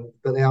Hackney,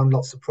 but they own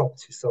lots of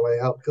property. So I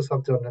help, because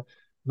I've done a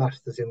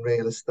master's in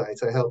real estate,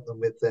 I help them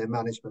with their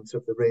management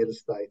of the real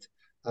estate.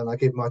 And I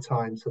give my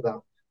time to that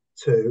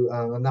too.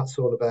 And that's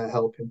all about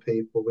helping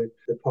people with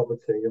the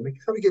poverty. And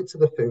we give to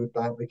the food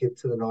bank, we give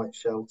to the night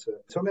shelter.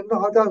 So I mean,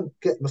 no, I don't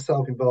get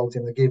myself involved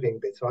in the giving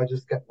bit. I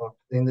just get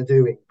in the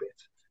doing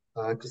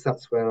bit because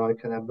that's where I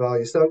can add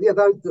value. So yeah,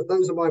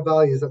 those are my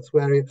values. That's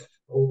where it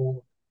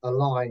all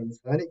aligns,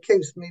 and it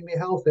keeps me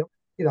healthy.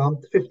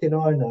 I'm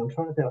 59 now. I'm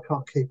trying to think. I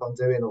can't keep on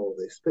doing all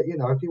this, but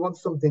if you want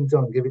something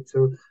done, give it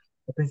to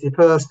a busy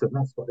person.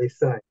 That's what they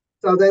say.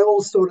 So they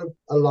all sort of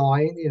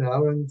align,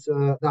 and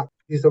that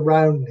is a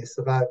roundness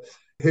about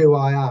who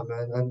I am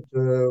and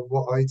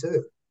what I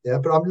do. Yeah,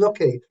 but I'm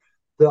lucky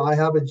that I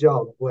have a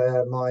job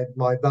where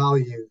my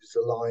values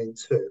align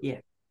too. Yeah.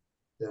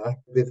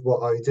 With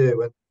what I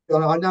do.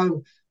 And I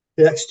know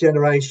the next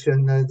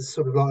generation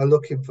sort of like are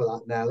looking for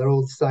that now. They're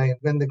all saying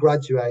when they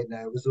graduate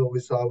now, it was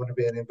always I want to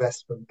be an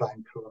investment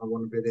banker, I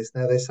want to be this.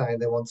 Now they're saying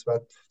they want to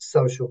have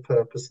social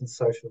purpose and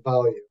social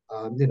value.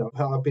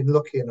 I've been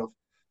lucky enough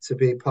to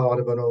be part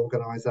of an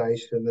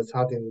organisation that's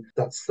having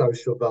that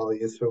social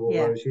value through all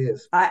those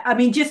years. I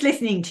mean, just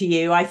listening to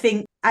you, I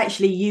think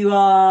actually you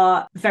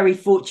are very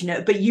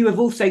fortunate, but you have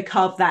also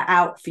carved that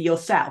out for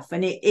yourself.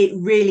 And it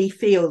really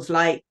feels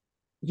like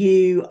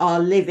you are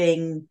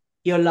living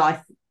your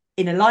life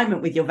in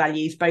alignment with your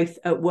values, both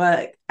at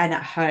work and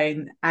at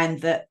home,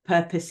 and that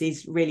purpose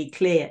is really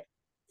clear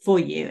for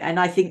you. And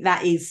I think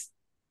that is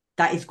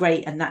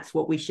great. And that's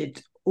what we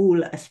should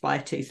all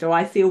aspire to. So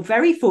I feel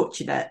very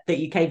fortunate that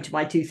you came to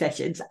my 2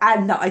 sessions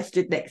and that I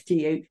stood next to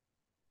you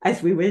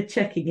as we were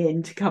checking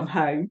in to come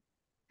home.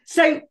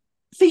 So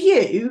for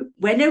you,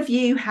 when have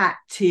you had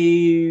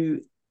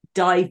to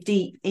dive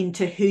deep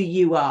into who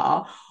you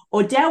are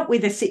or dealt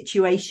with a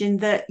situation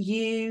that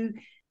you'd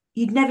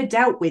never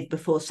dealt with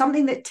before,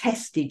 something that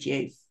tested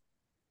you?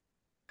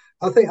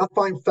 I think I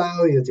find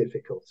failure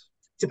difficult.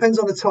 Depends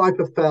on the type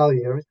of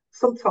failure.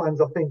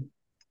 Sometimes I think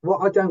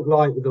what I don't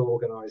like with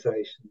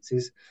organisations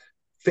is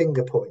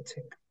finger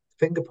pointing.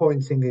 Finger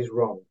pointing is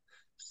wrong.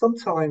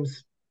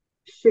 Sometimes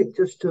shit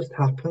just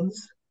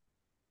happens,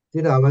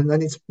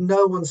 and it's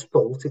no one's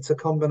fault. It's a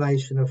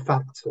combination of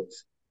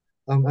factors.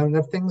 And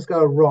if things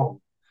go wrong,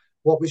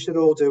 what we should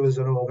all do as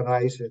an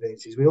organisation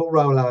is we all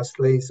roll our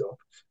sleeves up,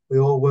 we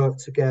all work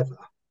together,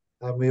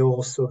 and we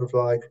all sort of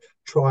like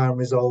try and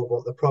resolve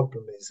what the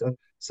problem is. And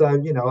so,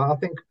 I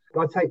think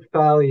I take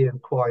failure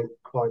quite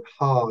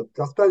hard.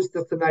 I suppose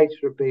that's the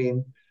nature of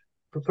being,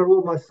 for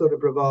all my sort of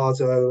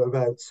bravado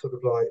about sort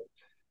of like,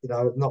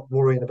 not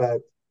worrying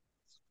about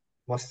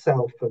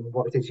myself and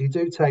what it is. You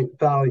do take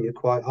failure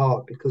quite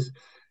hard because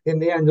in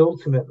the end,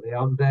 ultimately,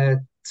 I'm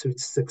there to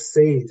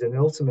succeed. And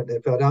ultimately,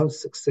 if I don't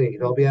succeed,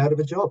 I'll be out of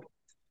a job.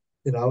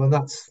 And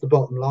that's the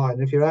bottom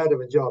line. If you're out of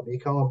a job, you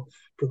can't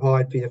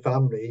provide for your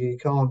family, you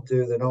can't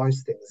do the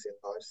nice things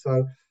in life.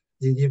 So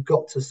you've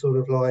got to sort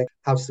of like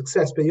have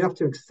success, but you have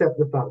to accept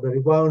the fact that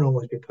it won't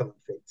always be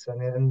perfect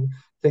and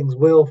things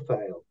will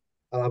fail.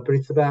 But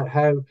it's about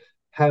how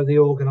the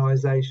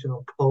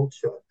organizational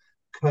culture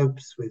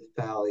copes with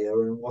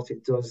failure and what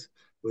it does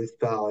with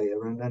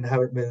failure and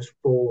how it moves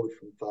forward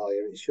from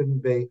failure. It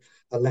shouldn't be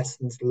a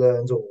lessons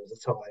learned all the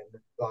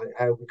time, like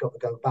how we've got to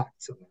go back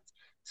to that.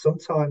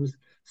 Sometimes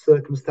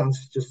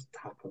circumstances just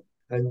happen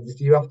and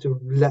you have to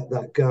let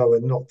that go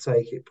and not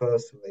take it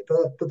personally.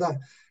 But that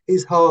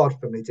is hard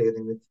for me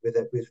dealing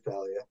with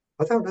failure.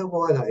 I don't know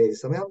why that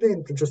is. I mean, I'm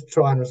being just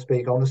trying to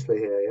speak honestly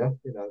here, yeah,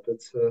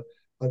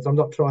 but I'm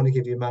not trying to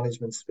give you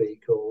management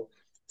speak or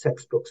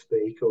textbook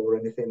speak or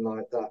anything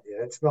like that.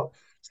 Yeah, it's not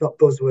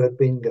buzzword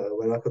bingo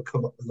where I could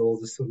come up with all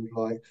the sort of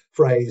like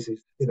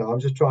phrases. I'm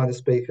just trying to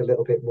speak a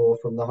little bit more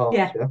from the heart.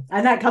 Yeah,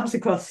 and that comes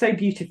across so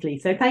beautifully.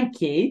 So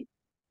thank you.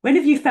 When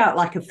have you felt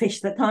like a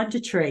fish that climbed a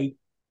tree?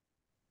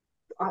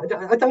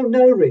 I don't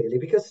know really,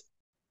 because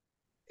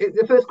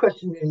the first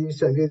question you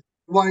said is,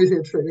 why is it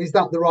a tree? Is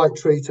that the right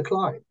tree to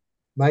climb?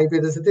 Maybe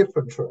there's a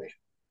different tree.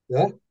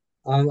 Yeah.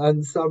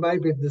 And so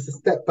maybe there's a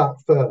step back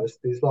first.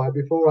 It's like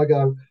before I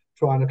go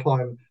trying to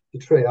climb the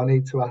tree, I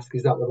need to ask,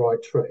 is that the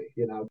right tree?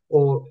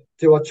 Or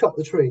do I chop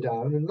the tree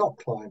down and not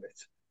climb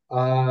it?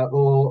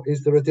 Or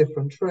is there a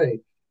different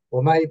tree?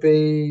 Or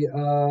maybe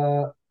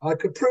I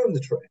could prune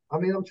the tree. I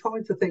mean, I'm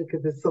trying to think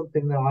if there's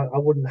something that I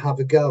wouldn't have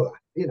a go at.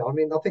 I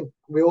mean, I think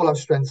we all have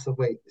strengths and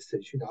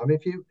weaknesses. I mean,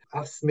 if you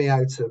ask me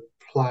how to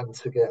plan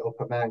to get up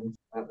a mountain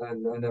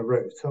and a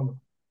route, I'm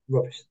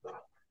rubbish at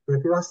that. But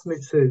if you ask me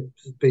to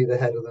be the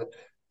head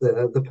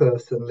of the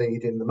person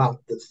leading the map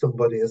that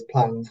somebody has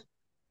planned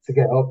to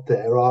get up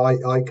there,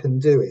 I can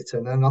do it.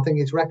 And I think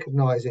it's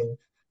recognizing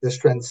the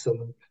strengths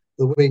and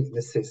the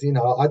weaknesses.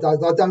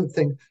 I don't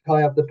think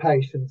I have the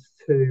patience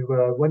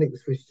to when it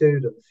was with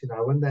students,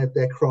 when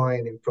they're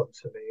crying in front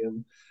of me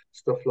and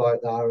stuff like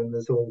that, and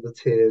there's all the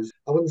tears.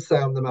 I wouldn't say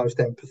I'm the most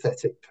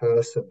empathetic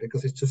person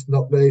because it's just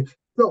not me.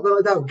 Not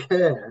that I don't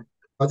care.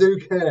 I do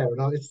care,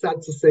 and it's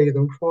sad to see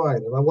them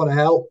crying, and I want to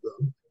help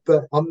them.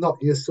 But I'm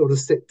not your sort of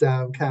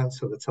sit-down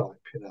counsellor type,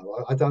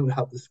 I don't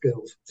have the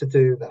skills to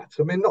do that.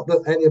 I mean, not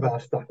that any of our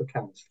staff are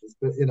counsellors,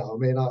 but, I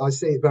mean, I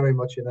see it very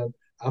much in an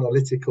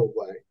analytical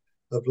way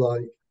of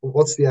like,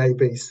 what's the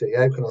ABC?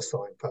 How can I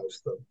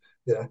signpost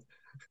them?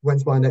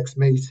 When's my next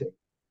meeting?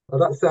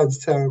 Well, that sounds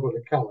terrible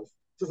and callous.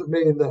 It doesn't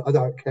mean that I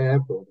don't care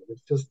for them.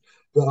 It's just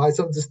that it's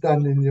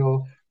understanding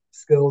your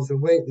skills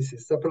and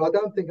weaknesses. So, but I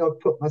don't think I've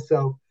put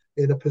myself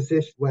in a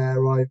position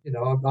where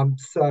I'm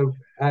so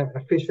a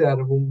fish out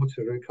of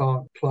water who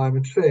can't climb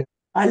a tree.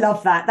 I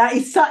love that. That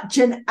is such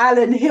an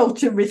Allan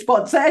Hilton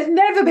response. That has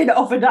never been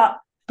offered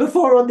up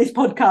before on this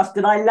podcast,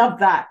 and I love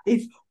that.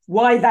 Is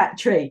why that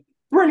tree?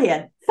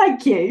 Brilliant.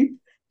 Thank you.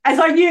 As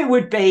I knew it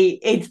would be,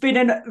 it's been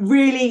a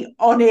really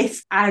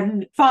honest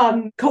and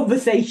fun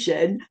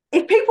conversation.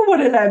 If people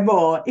want to learn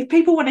more, if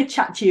people want to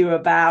chat to you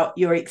about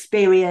your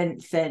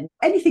experience and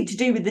anything to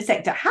do with the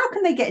sector, how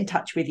can they get in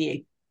touch with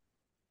you?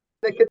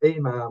 They can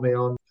email me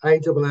on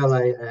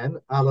Allan.Hilton,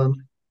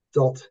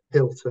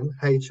 Hilton,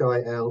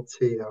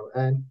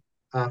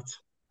 at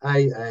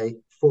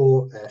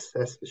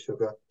aa4ss for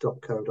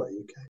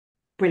sugar.co.uk.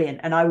 Brilliant.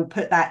 And I will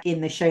put that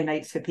in the show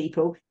notes for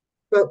people.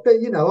 But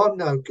I'm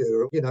no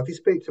guru. If you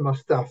speak to my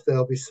staff,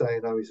 they'll be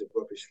saying, "Oh, he's a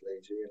rubbish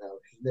leader."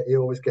 He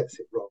always gets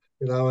it wrong.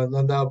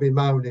 And they'll be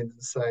moaning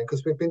and saying,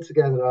 because we've been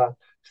together, our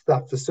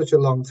staff, for such a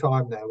long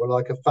time now. We're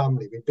like a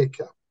family. We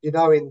bicker. In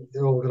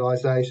the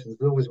organisations,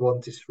 there's always one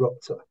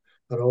disruptor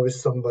and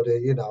always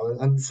somebody.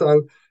 And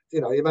so.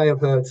 You may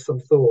have heard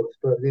some thoughts,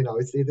 but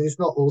it's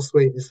not all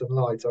sweetness and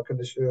light. I can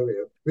assure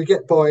you. We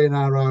get by in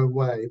our own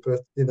way,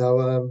 but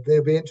it'll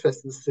be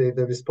interesting to see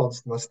the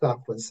response to my staff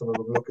when some of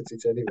them look at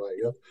it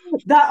anyway.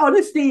 That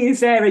honesty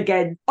is there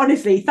again.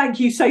 Honestly, thank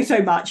you so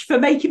much for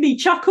making me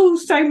chuckle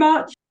so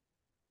much,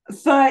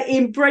 for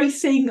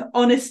embracing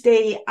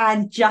honesty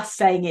and just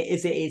saying it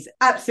as it is.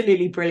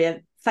 Absolutely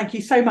brilliant. Thank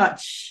you so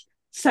much.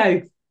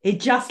 So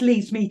it just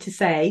leaves me to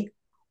say,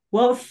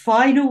 what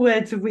final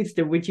words of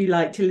wisdom would you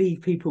like to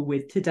leave people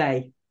with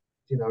today?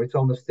 It's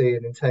honesty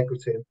and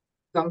integrity.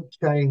 Don't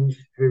change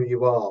who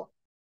you are.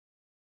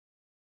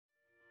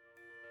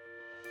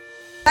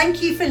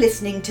 Thank you for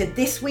listening to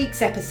this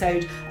week's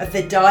episode of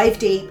the Dive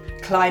Deep,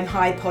 Climb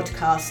High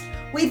podcast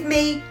with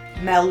me,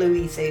 Mel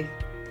Louisu.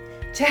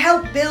 To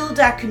help build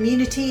our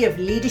community of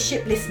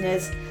leadership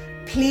listeners,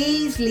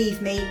 please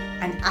leave me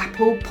an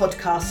Apple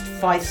Podcast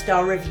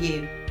 5-star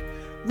review.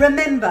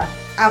 Remember,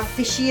 our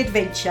fishy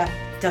adventure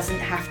doesn't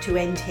have to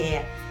end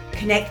here.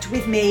 Connect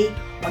with me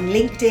on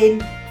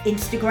LinkedIn,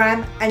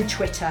 Instagram and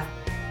Twitter.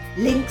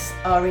 Links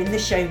are in the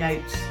show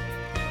notes.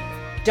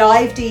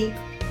 Dive deep,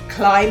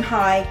 climb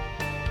high,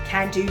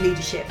 can do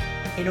leadership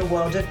in a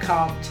world of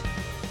can't.